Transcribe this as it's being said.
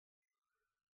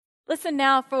Listen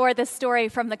now for the story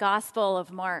from the Gospel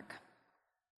of Mark.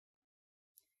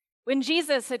 When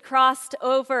Jesus had crossed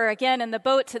over again in the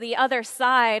boat to the other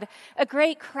side, a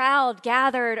great crowd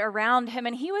gathered around him,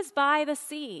 and he was by the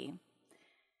sea.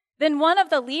 Then one of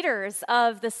the leaders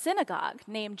of the synagogue,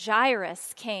 named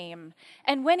Jairus, came,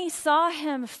 and when he saw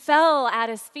him, fell at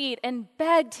his feet and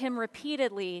begged him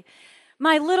repeatedly,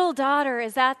 "My little daughter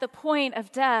is at the point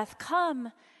of death.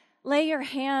 Come, lay your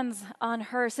hands on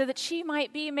her so that she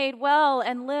might be made well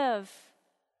and live."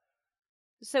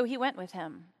 So he went with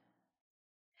him.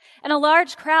 And a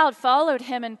large crowd followed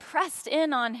him and pressed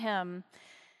in on him.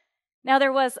 Now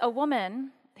there was a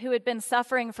woman who had been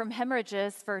suffering from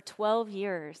hemorrhages for 12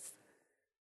 years.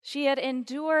 She had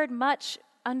endured much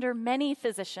under many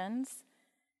physicians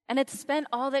and had spent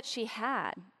all that she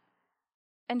had.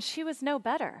 And she was no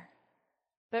better,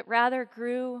 but rather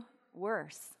grew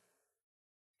worse.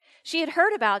 She had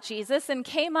heard about Jesus and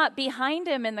came up behind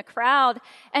him in the crowd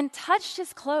and touched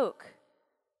his cloak.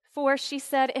 For she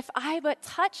said, "If I but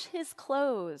touch his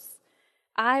clothes,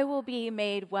 I will be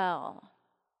made well."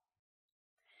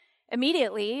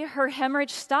 Immediately, her hemorrhage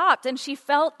stopped, and she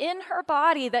felt in her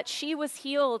body that she was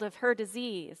healed of her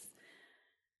disease.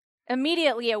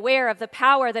 Immediately aware of the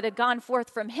power that had gone forth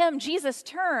from him, Jesus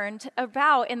turned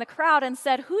about in the crowd and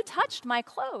said, "Who touched my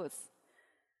clothes?"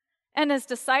 And his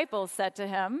disciples said to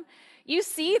him, "You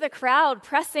see the crowd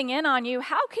pressing in on you.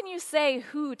 How can you say,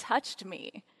 'Who touched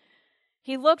me?'"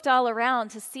 He looked all around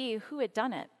to see who had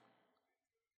done it.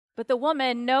 But the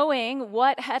woman, knowing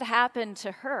what had happened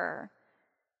to her,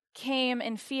 came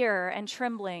in fear and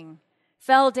trembling,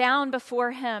 fell down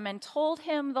before him, and told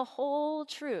him the whole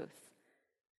truth.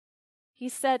 He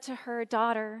said to her,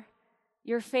 "Daughter,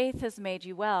 your faith has made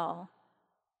you well.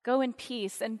 Go in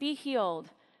peace and be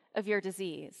healed of your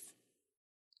disease."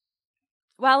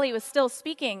 While he was still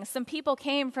speaking, some people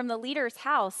came from the leader's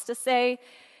house to say,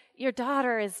 "Your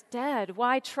daughter is dead.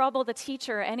 Why trouble the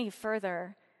teacher any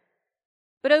further?"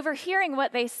 But overhearing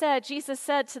what they said, Jesus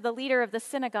said to the leader of the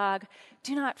synagogue,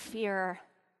 "Do not fear,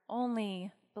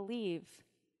 only believe."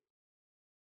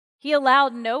 He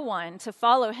allowed no one to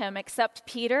follow him except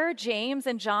Peter, James,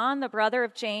 and John, the brother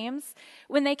of James.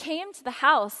 When they came to the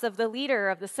house of the leader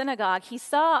of the synagogue, he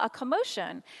saw a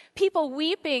commotion, people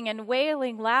weeping and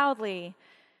wailing loudly.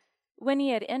 When he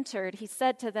had entered, he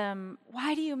said to them,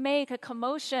 "Why do you make a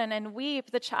commotion and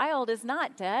weep? The child is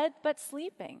not dead, but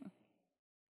sleeping."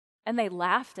 And they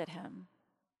laughed at him.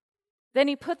 Then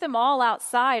he put them all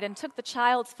outside and took the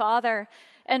child's father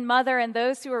and mother and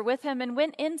those who were with him and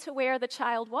went into where the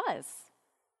child was.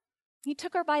 He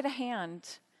took her by the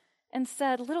hand and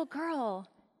said, "Little girl,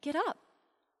 get up."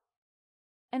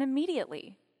 And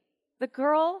immediately the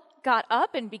girl got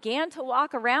up and began to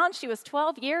walk around. She was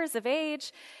 12 years of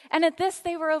age, and at this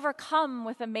they were overcome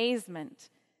with amazement.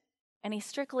 And he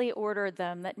strictly ordered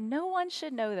them that no one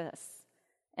should know this,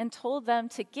 and told them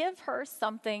to give her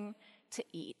something to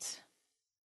eat.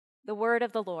 The word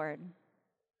of the Lord.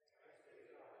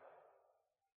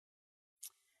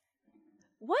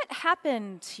 What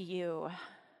happened to you?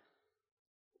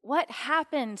 What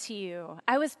happened to you?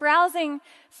 I was browsing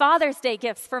Father's Day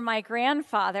gifts for my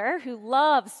grandfather, who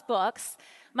loves books.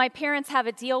 My parents have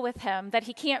a deal with him that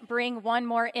he can't bring one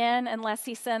more in unless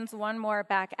he sends one more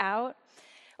back out.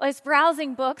 I was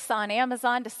browsing books on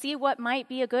Amazon to see what might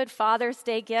be a good Father's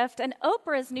Day gift, and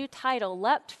Oprah's new title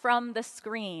leapt from the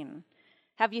screen.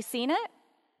 Have you seen it?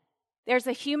 There's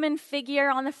a human figure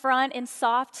on the front in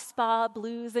soft spa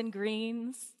blues and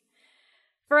greens.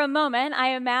 For a moment, I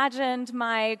imagined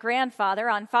my grandfather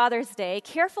on Father's Day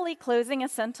carefully closing a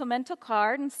sentimental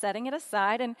card and setting it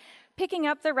aside and picking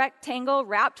up the rectangle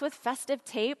wrapped with festive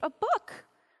tape, a book.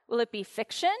 Will it be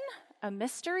fiction, a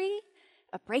mystery,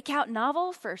 a breakout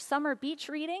novel for summer beach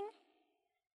reading?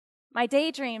 My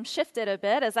daydream shifted a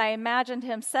bit as I imagined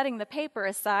him setting the paper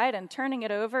aside and turning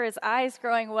it over, his eyes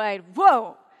growing wide.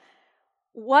 Whoa!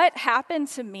 What happened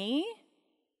to me?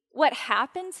 What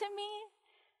happened to me?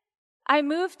 I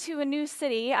moved to a new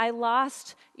city, I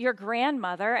lost your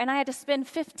grandmother, and I had to spend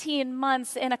 15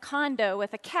 months in a condo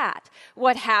with a cat.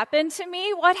 What happened to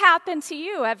me? What happened to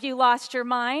you? Have you lost your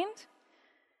mind?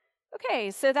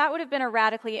 Okay, so that would have been a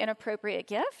radically inappropriate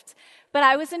gift, but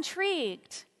I was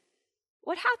intrigued.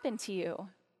 What happened to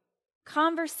you?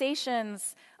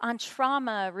 Conversations on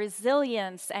Trauma,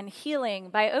 Resilience, and Healing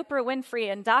by Oprah Winfrey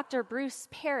and Dr. Bruce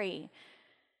Perry.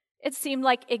 It seemed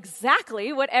like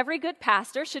exactly what every good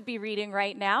pastor should be reading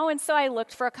right now, and so I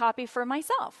looked for a copy for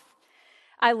myself.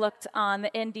 I looked on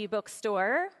the indie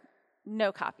bookstore,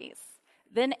 no copies.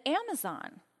 Then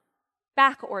Amazon,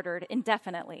 back-ordered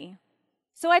indefinitely.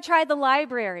 So I tried the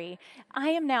library. I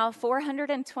am now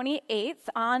 428th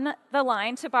on the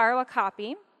line to borrow a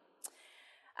copy.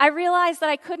 I realized that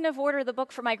I couldn't have ordered the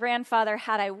book for my grandfather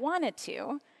had I wanted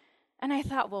to. And I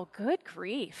thought, well, good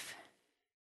grief.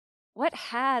 What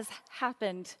has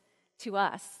happened to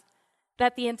us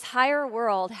that the entire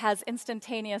world has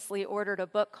instantaneously ordered a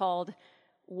book called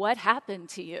What Happened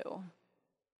to You?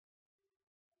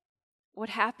 What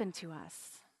happened to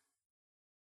us?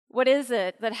 What is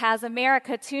it that has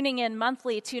America tuning in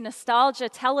monthly to nostalgia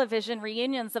television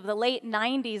reunions of the late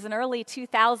 90s and early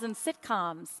 2000s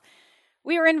sitcoms?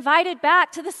 We were invited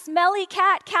back to the Smelly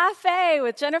Cat Cafe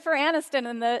with Jennifer Aniston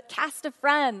and the cast of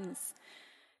Friends.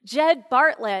 Jed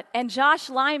Bartlett and Josh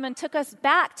Lyman took us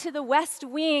back to the West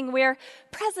Wing, where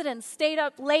presidents stayed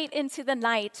up late into the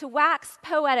night to wax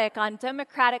poetic on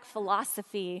democratic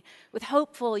philosophy with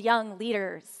hopeful young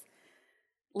leaders.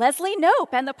 Leslie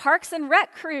Knope and the Parks and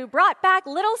Rec crew brought back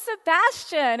Little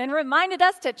Sebastian and reminded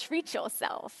us to treat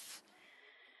yourself.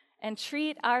 And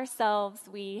treat ourselves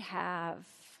we have.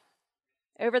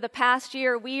 Over the past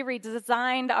year, we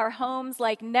redesigned our homes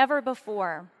like never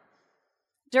before.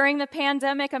 During the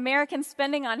pandemic, American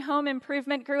spending on home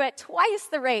improvement grew at twice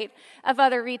the rate of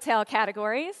other retail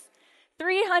categories,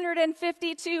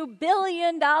 $352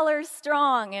 billion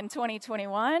strong in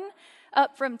 2021,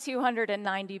 up from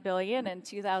 $290 billion in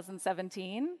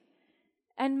 2017.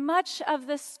 And much of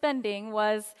this spending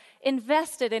was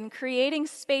invested in creating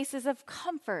spaces of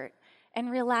comfort and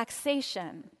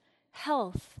relaxation,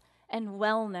 health and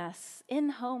wellness,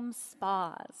 in-home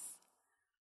spas.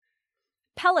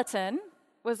 Peloton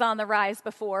was on the rise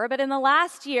before, but in the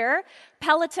last year,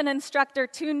 Peloton instructor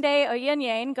Tunde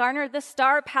Oyenyen garnered the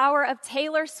star power of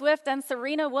Taylor Swift and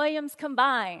Serena Williams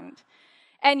combined.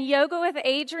 And Yoga with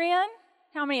Adriene,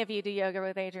 how many of you do Yoga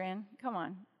with Adriene? Come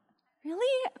on.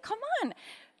 Really? Come on.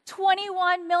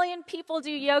 21 million people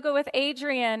do Yoga with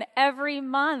Adriene every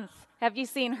month. Have you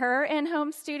seen her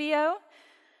in-home studio?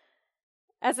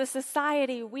 As a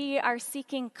society, we are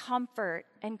seeking comfort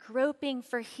and groping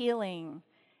for healing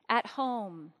at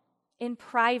home, in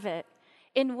private,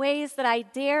 in ways that I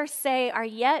dare say are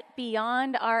yet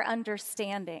beyond our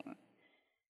understanding.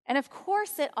 And of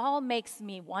course, it all makes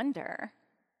me wonder,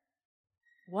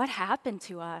 what happened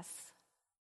to us?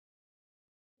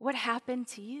 What happened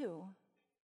to you?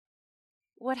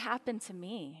 What happened to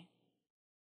me?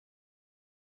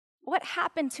 What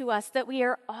happened to us that we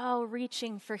are all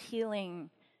reaching for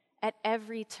healing at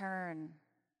every turn?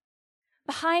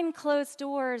 Behind closed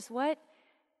doors, what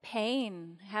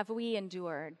pain have we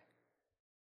endured?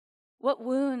 What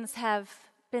wounds have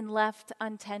been left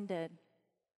untended?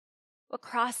 What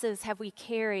crosses have we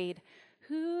carried?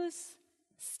 Who's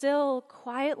still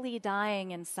quietly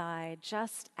dying inside,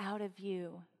 just out of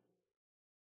view?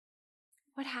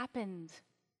 What happened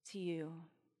to you?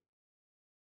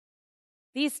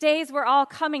 These days, we're all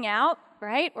coming out,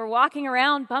 right? We're walking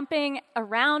around, bumping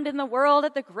around in the world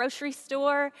at the grocery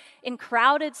store, in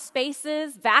crowded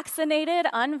spaces, vaccinated,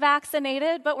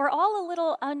 unvaccinated, but we're all a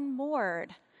little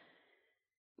unmoored.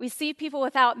 We see people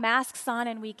without masks on,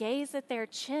 and we gaze at their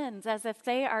chins as if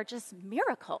they are just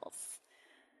miracles.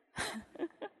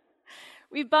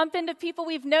 We bump into people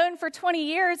we've known for 20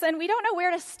 years, and we don't know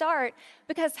where to start,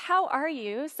 because how are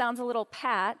you sounds a little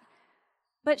pat.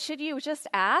 But should you just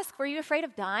ask, were you afraid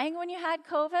of dying when you had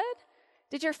COVID?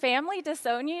 Did your family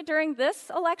disown you during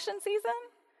this election season?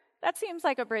 That seems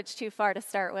like a bridge too far to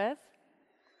start with.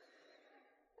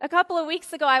 A couple of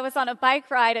weeks ago, I was on a bike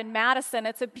ride in Madison.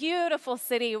 It's a beautiful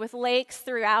city with lakes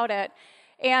throughout it.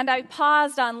 And I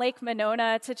paused on Lake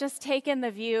Monona to just take in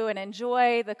the view and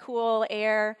enjoy the cool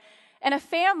air. And a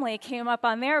family came up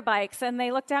on their bikes, and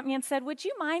they looked at me and said, "Would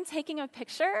you mind taking a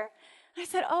picture?" I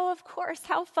said, "Oh, of course,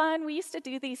 how fun. We used to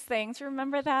do these things.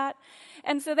 Remember that?"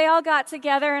 And so they all got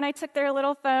together, and I took their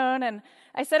little phone, and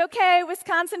I said, "Okay,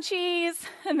 Wisconsin cheese."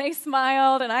 And they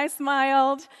smiled, and I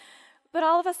smiled. But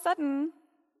all of a sudden,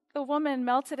 the woman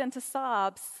melted into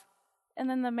sobs, and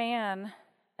then the man,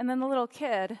 and then the little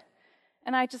kid.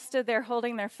 And I just stood there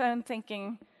holding their phone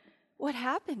thinking, what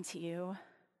happened to you?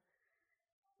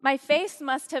 My face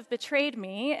must have betrayed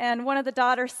me, and one of the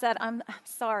daughters said, I'm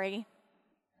sorry.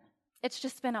 It's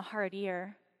just been a hard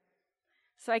year.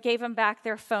 So I gave them back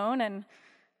their phone, and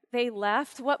they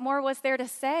left. What more was there to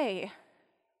say?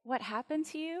 What happened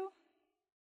to you?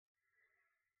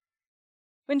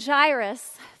 When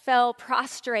Jairus fell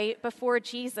prostrate before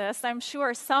Jesus, I'm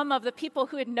sure some of the people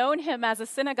who had known him as a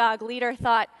synagogue leader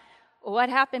thought, what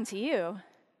happened to you?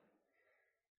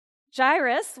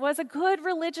 Jairus was a good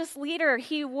religious leader.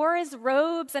 He wore his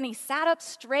robes and he sat up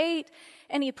straight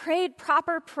and he prayed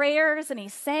proper prayers and he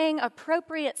sang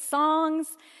appropriate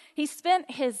songs. He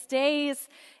spent his days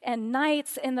and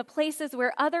nights in the places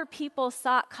where other people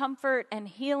sought comfort and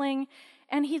healing,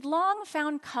 and he'd long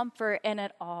found comfort in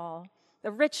it all.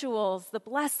 The rituals, the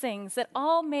blessings, it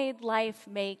all made life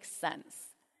make sense.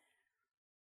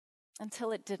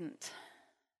 Until it didn't.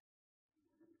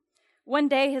 One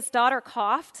day his daughter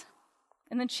coughed,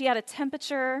 and then she had a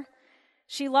temperature.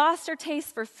 She lost her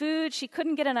taste for food. She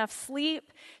couldn't get enough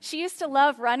sleep. She used to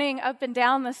love running up and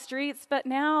down the streets, but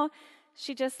now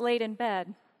she just laid in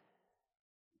bed.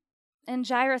 And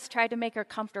Jairus tried to make her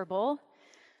comfortable,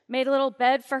 made a little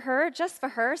bed for her, just for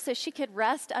her, so she could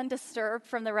rest undisturbed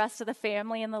from the rest of the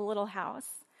family in the little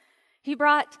house. He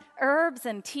brought herbs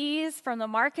and teas from the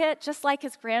market, just like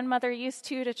his grandmother used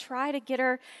to try to get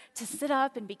her to sit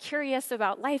up and be curious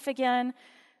about life again,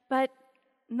 but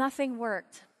nothing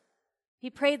worked. He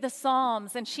prayed the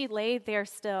Psalms, and she laid there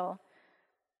still.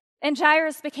 And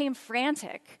Jairus became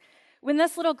frantic when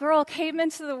this little girl came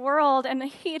into the world, and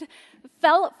he'd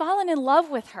fallen in love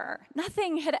with her.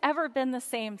 Nothing had ever been the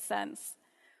same since.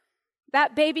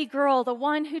 That baby girl, the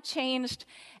one who changed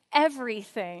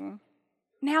everything,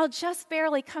 now just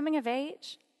barely coming of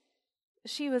age,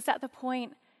 she was at the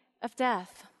point of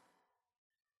death.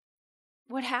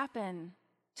 What happened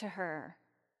to her?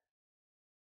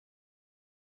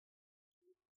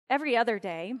 Every other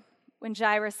day, when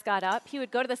Jairus got up, he would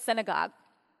go to the synagogue,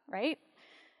 right?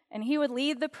 And he would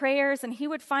lead the prayers, and he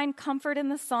would find comfort in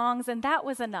the songs, and that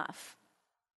was enough.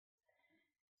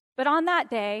 But on that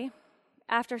day,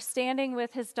 after standing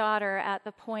with his daughter at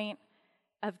the point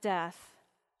of death,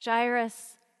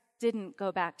 Jairus didn't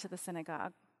go back to the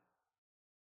synagogue.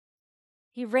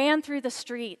 He ran through the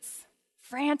streets,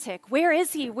 frantic. Where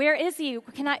is he? Where is he?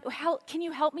 Can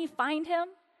you help me find him?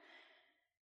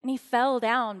 And he fell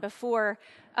down before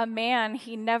a man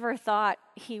he never thought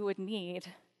he would need.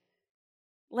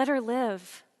 Let her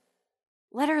live.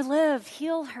 Let her live.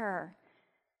 Heal her.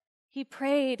 He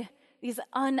prayed these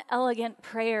unelegant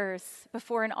prayers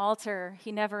before an altar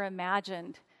he never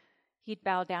imagined he'd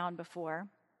bow down before.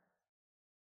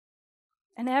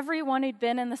 And everyone who'd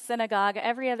been in the synagogue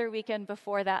every other weekend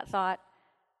before that thought,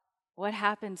 what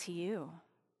happened to you?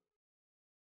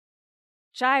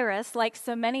 Jairus, like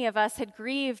so many of us, had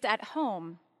grieved at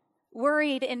home,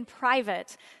 worried in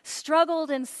private,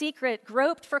 struggled in secret,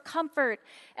 groped for comfort,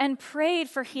 and prayed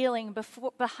for healing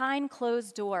behind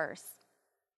closed doors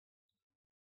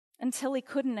until he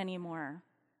couldn't anymore.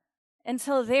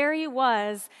 Until there he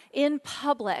was in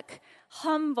public,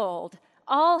 humbled,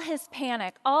 all his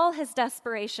panic, all his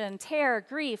desperation, terror,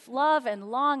 grief, love,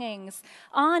 and longings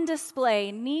on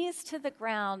display, knees to the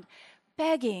ground,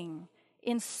 begging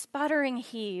in sputtering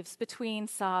heaves between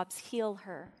sobs, heal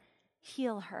her,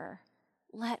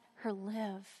 let her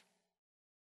live.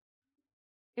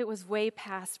 It was way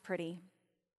past pretty.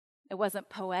 It wasn't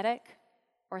poetic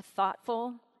or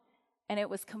thoughtful, and it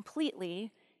was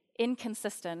completely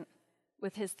inconsistent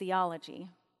with his theology.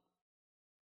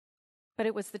 But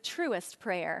it was the truest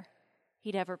prayer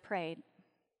he'd ever prayed.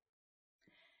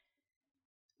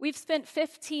 We've spent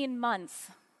 15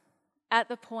 months at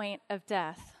the point of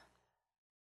death.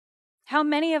 How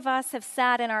many of us have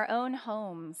sat in our own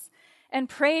homes and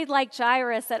prayed like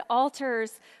Jairus at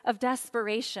altars of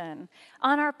desperation,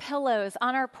 on our pillows,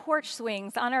 on our porch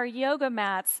swings, on our yoga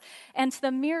mats, and to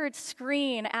the mirrored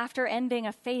screen after ending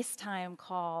a FaceTime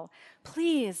call?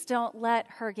 Please don't let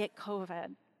her get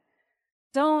COVID.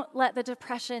 Don't let the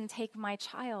depression take my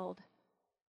child.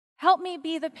 Help me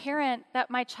be the parent that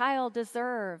my child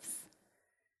deserves.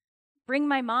 Bring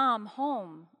my mom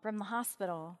home from the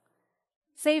hospital.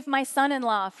 Save my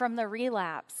son-in-law from the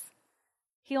relapse.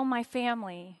 Heal my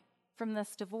family from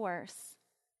this divorce.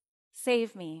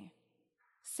 Save me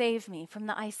from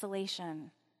the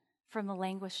isolation, from the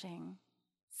languishing.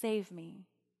 Save me.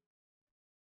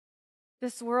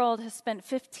 This world has spent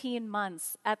 15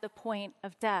 months at the point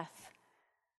of death.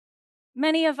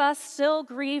 Many of us still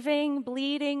grieving,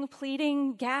 bleeding,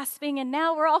 pleading, gasping, and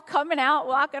now we're all coming out,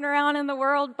 walking around in the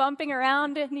world, bumping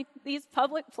around in these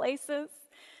public places.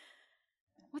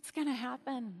 What's going to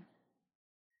happen?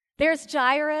 There's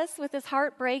Jairus with his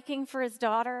heart breaking for his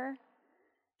daughter.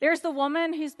 There's the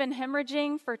woman who's been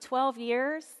hemorrhaging for 12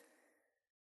 years.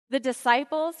 The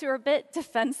disciples who are a bit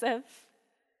defensive.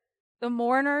 The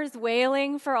mourners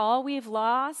wailing for all we've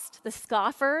lost. The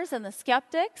scoffers and the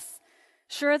skeptics,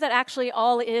 sure that actually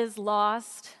all is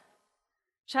lost.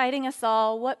 Chiding us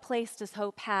all, what place does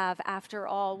hope have after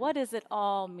all? What does it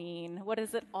all mean? What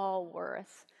is it all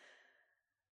worth?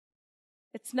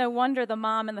 It's no wonder the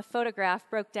mom in the photograph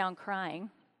broke down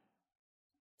crying.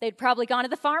 They'd probably gone to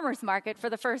the farmer's market for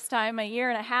the first time in a year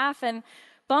and a half and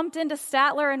bumped into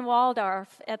Statler and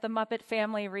Waldorf at the Muppet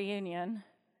Family reunion.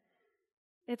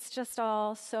 It's just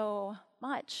all so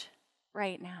much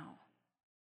right now.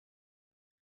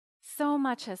 So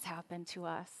much has happened to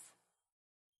us.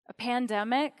 A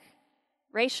pandemic,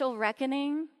 racial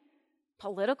reckoning,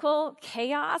 political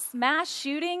chaos, mass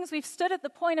shootings. We've stood at the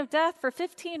point of death for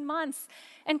 15 months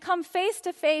and come face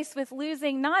to face with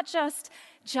losing not just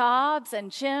jobs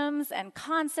and gyms and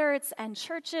concerts and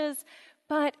churches,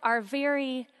 but our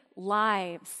very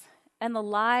lives and the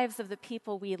lives of the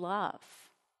people we love.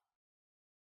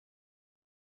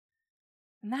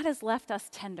 And that has left us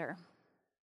tender.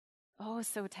 Oh,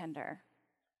 so tender.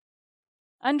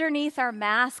 Underneath our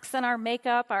masks and our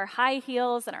makeup, our high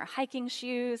heels and our hiking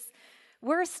shoes,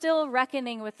 we're still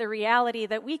reckoning with the reality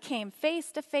that we came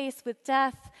face to face with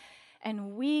death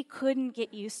and we couldn't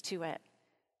get used to it.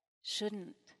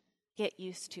 Shouldn't get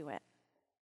used to it.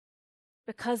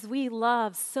 Because we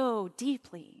love so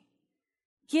deeply,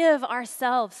 give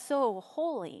ourselves so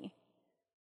wholly.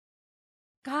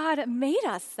 God made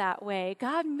us that way.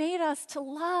 God made us to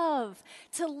love,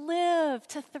 to live,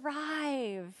 to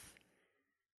thrive.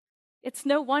 It's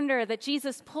no wonder that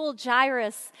Jesus pulled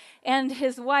Jairus and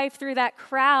his wife through that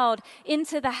crowd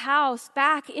into the house,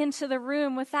 back into the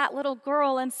room with that little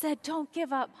girl and said, "Don't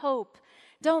give up hope.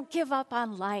 Don't give up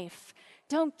on life.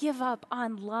 Don't give up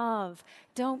on love.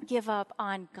 Don't give up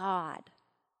on God."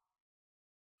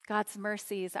 God's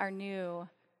mercies are new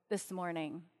this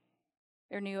morning.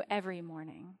 They're new every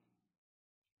morning.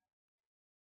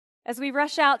 As we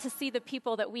rush out to see the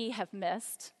people that we have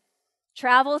missed,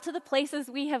 travel to the places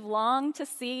we have longed to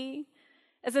see,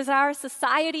 as our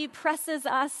society presses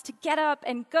us to get up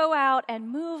and go out and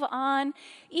move on,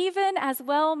 even as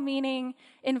well-meaning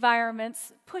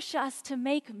environments push us to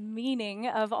make meaning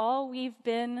of all we've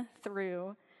been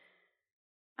through,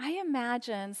 I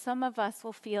imagine some of us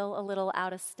will feel a little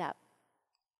out of step.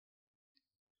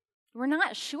 We're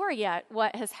not sure yet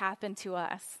what has happened to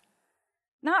us,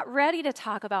 not ready to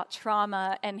talk about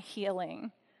trauma and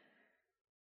healing.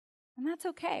 And that's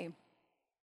okay.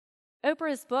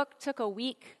 Oprah's book took a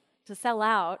week to sell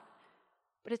out,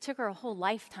 but it took her a whole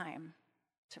lifetime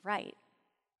to write.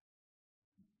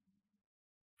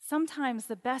 Sometimes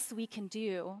the best we can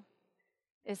do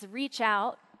is reach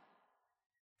out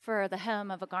for the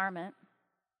hem of a garment,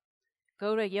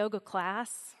 go to a yoga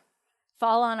class,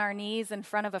 fall on our knees in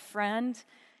front of a friend,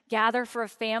 gather for a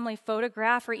family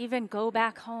photograph, or even go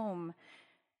back home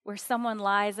where someone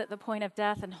lies at the point of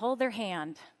death and hold their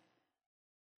hand.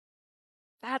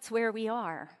 That's where we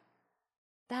are.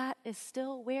 That is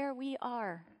still where we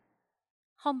are.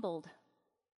 Humbled.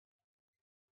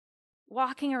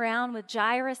 Walking around with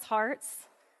gyrous hearts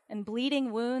and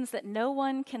bleeding wounds that no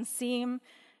one can seem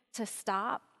to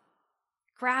stop.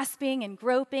 Grasping and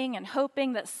groping and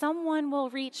hoping that someone will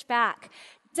reach back.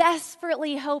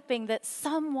 Desperately hoping that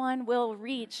someone will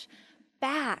reach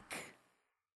back.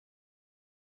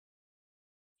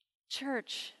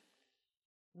 Church,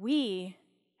 we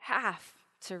have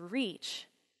to reach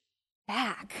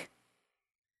back.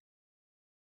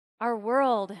 Our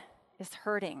world is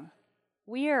hurting.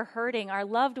 We are hurting. Our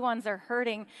loved ones are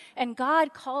hurting. And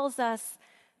God calls us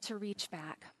to reach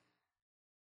back.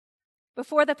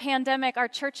 Before the pandemic, our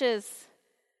churches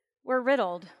were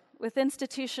riddled with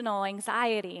institutional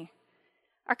anxiety.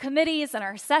 Our committees and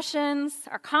our sessions,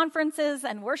 our conferences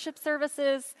and worship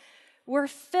services were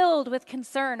filled with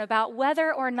concern about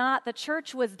whether or not the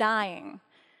church was dying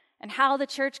and how the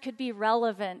church could be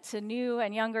relevant to new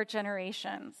and younger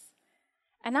generations.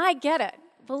 And I get it.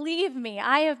 Believe me,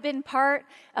 I have been part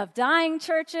of dying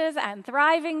churches and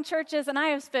thriving churches, and I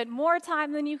have spent more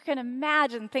time than you can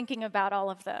imagine thinking about all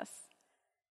of this.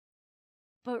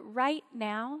 But right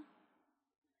now,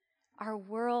 our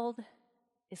world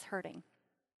is hurting.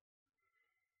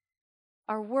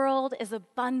 Our world is a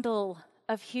bundle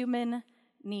of human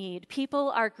need. People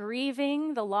are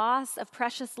grieving the loss of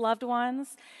precious loved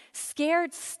ones,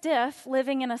 scared stiff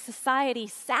living in a society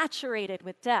saturated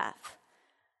with death,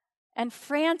 and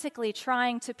frantically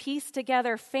trying to piece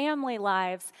together family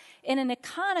lives in an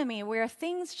economy where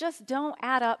things just don't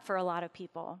add up for a lot of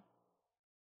people.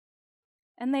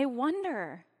 And they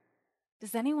wonder,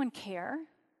 does anyone care?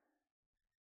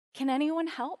 Can anyone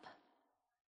help?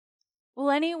 Will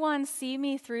anyone see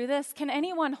me through this? Can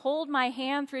anyone hold my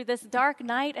hand through this dark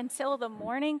night until the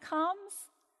morning comes?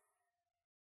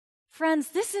 Friends,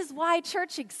 this is why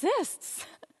church exists.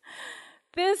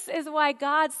 This is why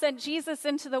God sent Jesus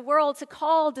into the world to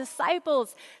call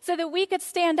disciples, so that we could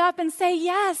stand up and say,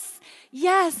 yes,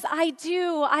 yes, I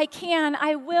do, I can,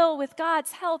 I will, with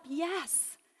God's help,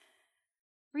 yes.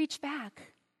 Reach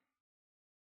back.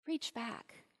 Reach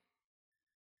back.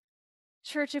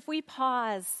 Church, if we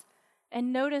pause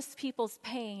and notice people's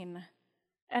pain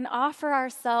and offer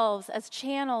ourselves as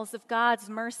channels of God's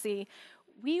mercy,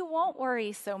 we won't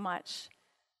worry so much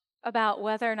about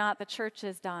whether or not the church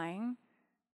is dying.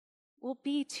 We'll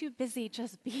be too busy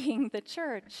just being the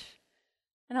church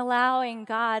and allowing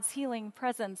God's healing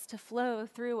presence to flow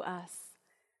through us.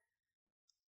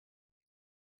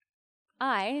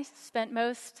 I spent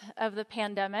most of the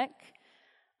pandemic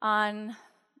on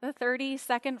the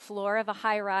 32nd floor of a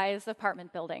high-rise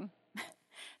apartment building,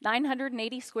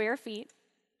 980 square feet,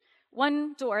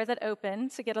 one door that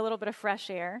opened to get a little bit of fresh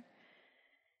air.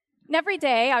 And every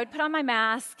day, I would put on my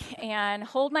mask and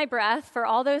hold my breath for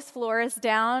all those floors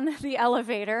down the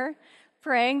elevator,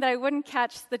 praying that I wouldn't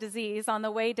catch the disease on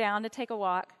the way down to take a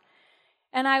walk.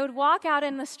 And I would walk out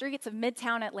in the streets of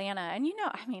Midtown Atlanta.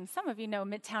 And some of you know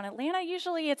Midtown Atlanta.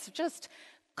 Usually it's just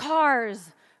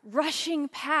cars rushing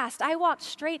past. I walked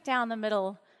straight down the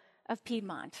middle of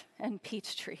Piedmont and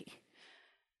Peachtree.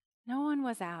 No one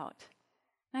was out.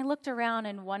 And I looked around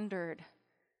and wondered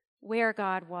where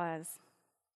God was.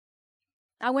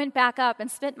 I went back up and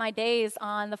spent my days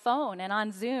on the phone and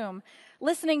on Zoom,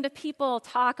 listening to people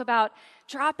talk about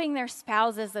dropping their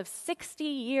spouses of 60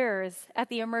 years at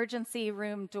the emergency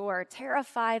room door,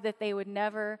 terrified that they would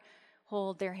never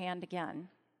hold their hand again.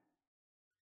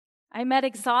 I met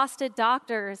exhausted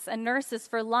doctors and nurses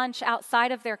for lunch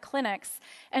outside of their clinics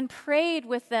and prayed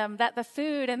with them that the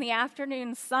food and the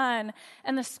afternoon sun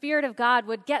and the Spirit of God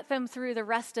would get them through the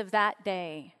rest of that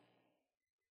day.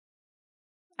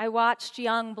 I watched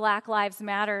young Black Lives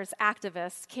Matter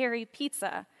activists carry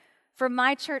pizza from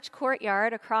my church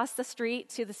courtyard across the street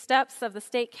to the steps of the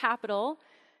state capitol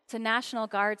to National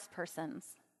Guards persons.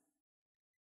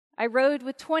 I rode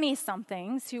with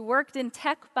 20-somethings who worked in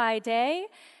tech by day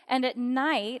and at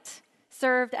night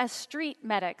served as street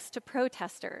medics to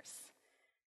protesters.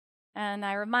 And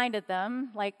I reminded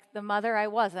them, like the mother I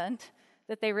wasn't,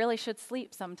 that they really should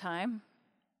sleep sometime.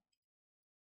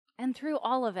 And through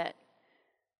all of it,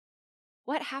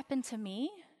 what happened to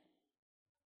me?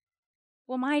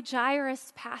 Well, my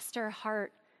Jairus pastor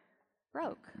heart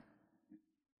broke.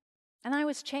 And I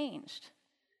was changed.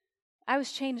 I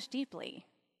was changed deeply.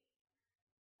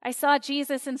 I saw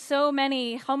Jesus in so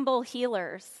many humble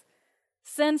healers,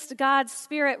 sensed God's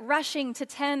Spirit rushing to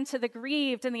tend to the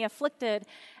grieved and the afflicted.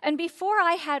 And before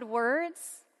I had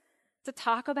words to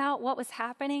talk about what was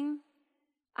happening,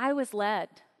 I was led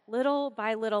little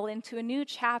by little into a new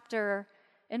chapter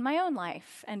in my own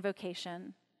life and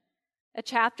vocation, a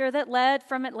chapter that led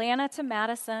from Atlanta to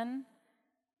Madison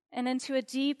and into a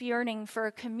deep yearning for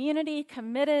a community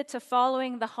committed to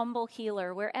following the humble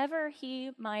healer wherever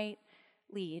he might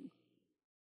lead.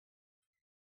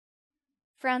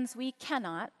 Friends, we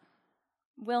cannot,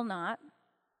 will not,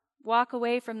 walk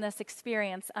away from this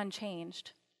experience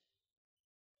unchanged.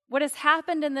 What has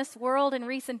happened in this world in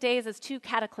recent days is too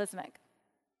cataclysmic.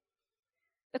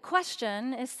 The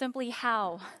question is simply,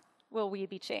 how will we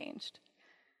be changed?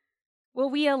 Will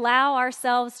we allow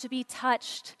ourselves to be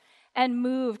touched and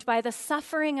moved by the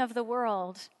suffering of the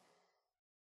world?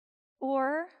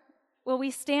 Or will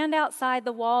we stand outside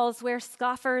the walls where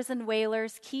scoffers and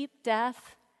wailers keep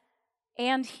death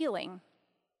and healing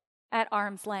at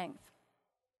arm's length?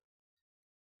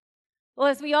 Well,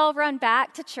 as we all run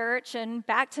back to church and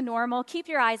back to normal, keep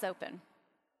your eyes open,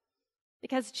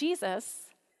 because Jesus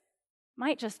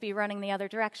might just be running the other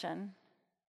direction,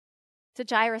 to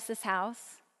Jairus'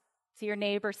 house, to your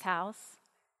neighbor's house,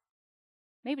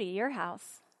 maybe your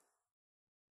house.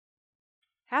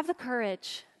 Have the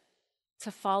courage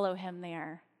to follow him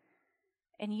there,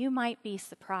 and you might be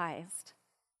surprised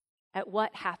at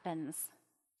what happens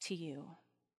to you.